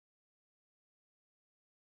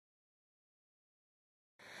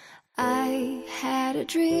I had a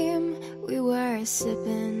dream, we were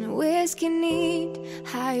sipping whiskey neat,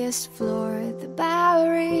 highest floor at the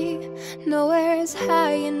Bowery, nowhere's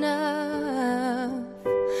high enough.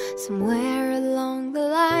 Somewhere along the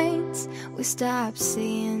lines, we stopped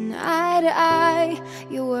seeing eye to eye.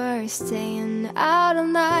 You were staying out all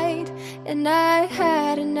night, and I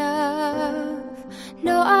had enough.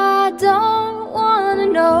 No, I don't wanna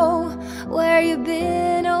know where you've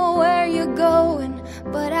been or where you're going,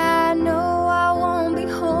 but I know I won't be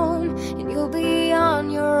home, and you'll be on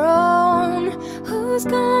your own. Who's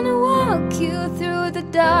gonna walk you through the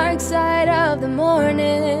dark side of the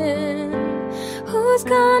morning? Who's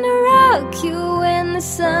gonna rock you when the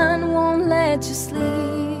sun won't let you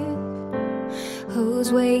sleep?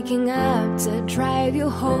 Who's waking up to drive you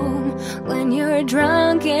home when you're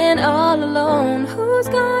drunk and all alone? Who's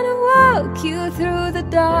gonna walk you through the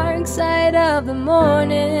dark side of the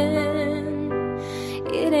morning?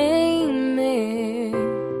 It ain't me.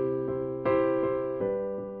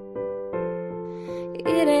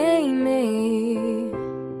 It ain't me.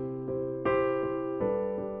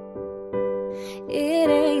 It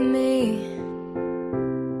ain't me.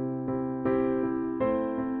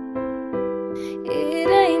 It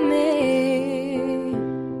ain't me.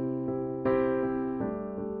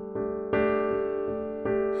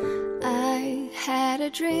 I had a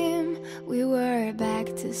dream, we were back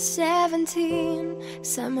to 17,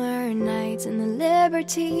 summer nights and the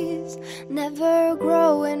liberties, never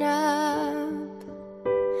growing up.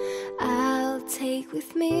 I'll take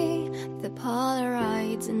with me the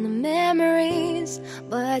Polaroids and the memories,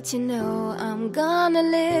 but you know I'm gonna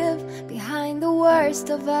live behind the worst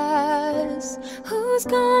of us. Who's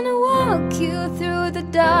gonna walk you through the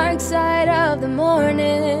dark side of the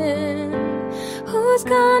morning? Who's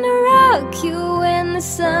gonna rock you when the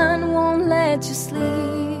sun won't let you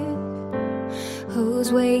sleep?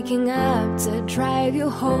 Who's waking up to drive you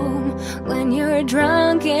home when you're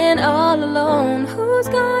drunk and all alone? Who's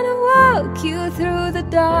gonna walk you through the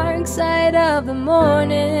dark side of the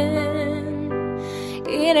morning?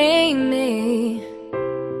 It ain't me.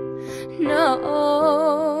 No,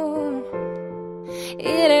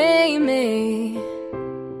 it ain't me.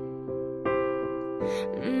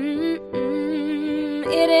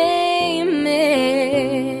 It ain't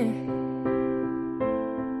me.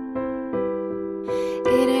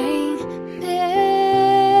 It ain't me.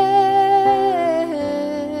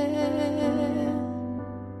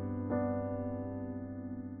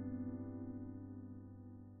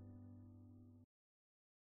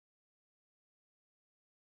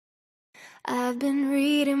 I've been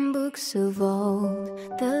reading books of old,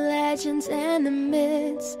 the legends and the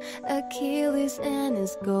myths, Achilles and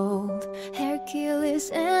his gold, Hercules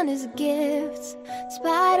and his gifts,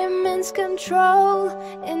 Spider-Man's control,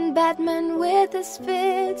 and Batman with his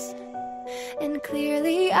fits. And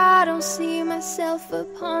clearly I don't see myself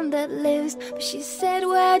upon that list. But she said,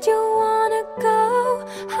 where'd you wanna go?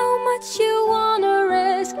 How much you wanna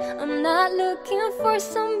risk? I'm not looking for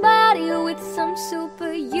somebody with some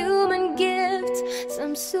superhuman gift,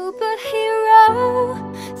 some superhero,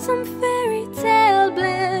 some fairy tale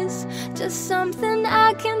bliss. Just something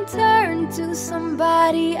I can turn to,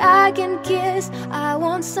 somebody I can kiss. I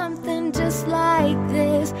want something just like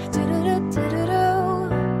this. Do-do-do-do-do-do.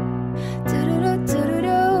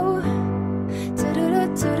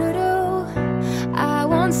 I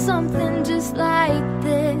want something just like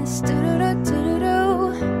this.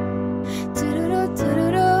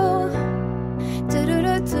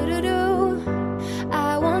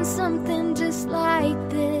 I want something just like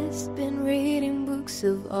this. Been reading books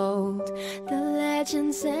of old, the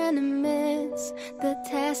legends and the myths, the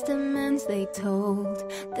testaments they told,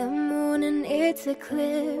 the moon and its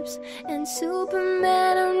eclipse, and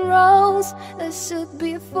Superman unrolls a suit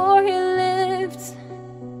before he lived.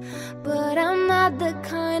 But I'm not the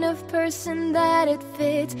kind of person that it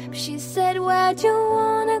fits. She said, where'd you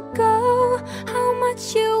wanna go? How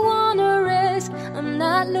much you wanna risk? I'm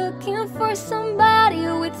not looking for somebody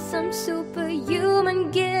with some superhuman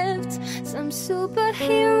gift, some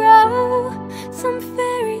superhero, some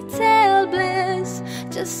fairy tale bliss.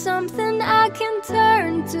 Just something I can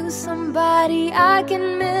turn to, somebody I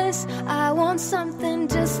can miss. I want something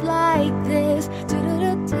just like this.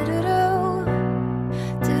 Do-do-do-do-do-do.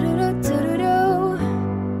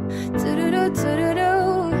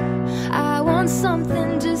 I want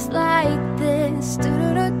something just like this. I want something just like this.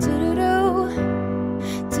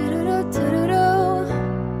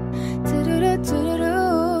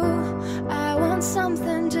 I want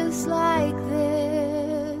something just like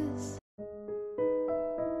this.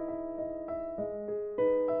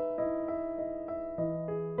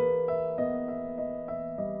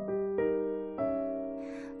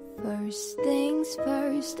 First things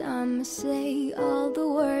first, I'ma say all the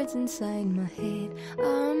words inside my head.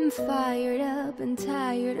 I'm fired up and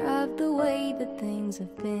tired of the way that things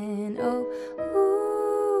have been. Oh,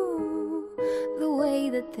 ooh, the way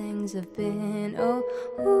that things have been. Oh,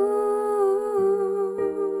 ooh.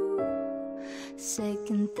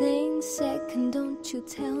 Second thing second, don't you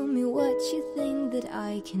tell me what you think that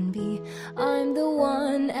I can be. I'm the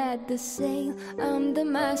one at the sail, I'm the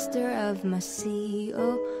master of my sea.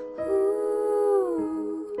 Oh,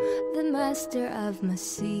 ooh, the master of my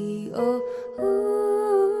sea. Oh, ooh.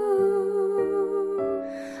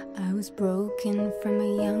 I was broken from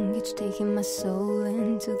a young age, taking my soul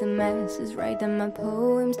into the masses, writing my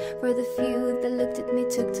poems for the few that looked at me,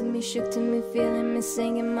 took to me, shook to me, feeling me,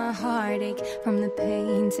 singing my heartache from the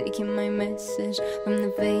pain, taking my message from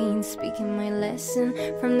the veins, speaking my lesson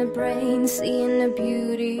from the brain, seeing the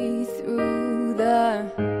beauty through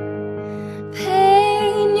the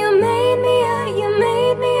pain. You made me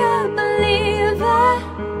a believer,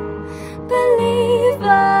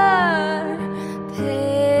 believer.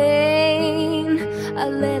 Pain, I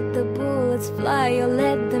let the bullets fly, I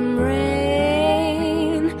let them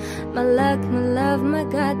rain. My luck, my love, my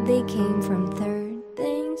God, they came from third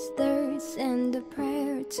things third. Send a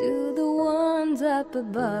prayer to the ones up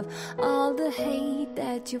above. All the hate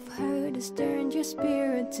that you've heard has turned your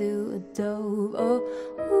spirit to Adobe. Oh,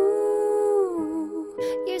 ooh,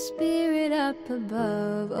 your spirit up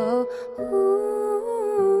above. Oh, ooh.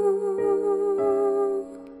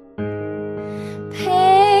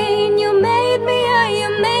 Pain, you made me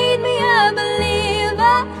a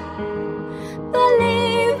believer,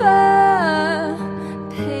 believer.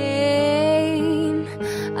 Pain,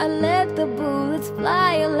 I let the bullets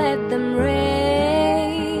fly, I let them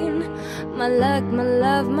rain. My luck, my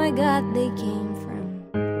love, my God, they came from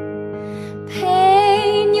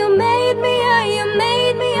pain. You made me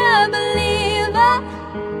a believer,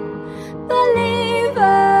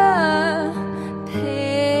 believer.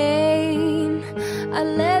 Pain, I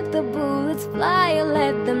let the bullets fly, I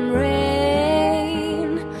let them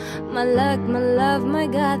rain. My luck, my love, my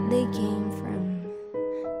God, they came from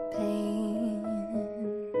pain.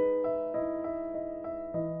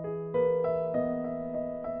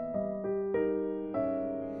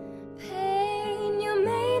 Pain, you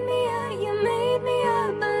made me a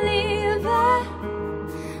believer,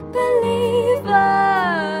 believer.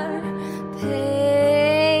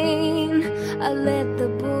 Pain, I let the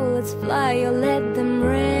bullets fly, I let them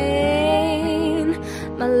rain.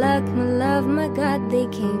 My luck, my love, my God, they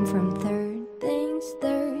came from third things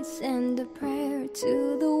third. Send a prayer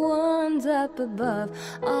to the ones up above.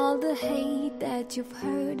 All the hate that you've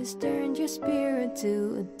heard has turned your spirit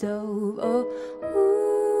to Adobe. Oh,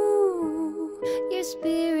 ooh, your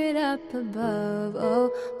spirit up above.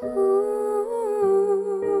 Oh, ooh.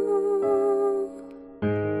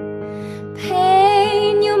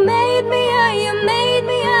 Pain, you made me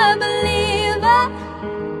a believer,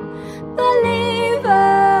 believer.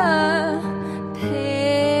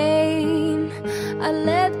 Pain, I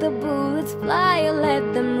let the bullets fly, I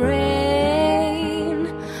let them rain.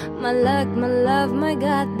 My luck, my love, my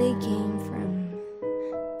God, they came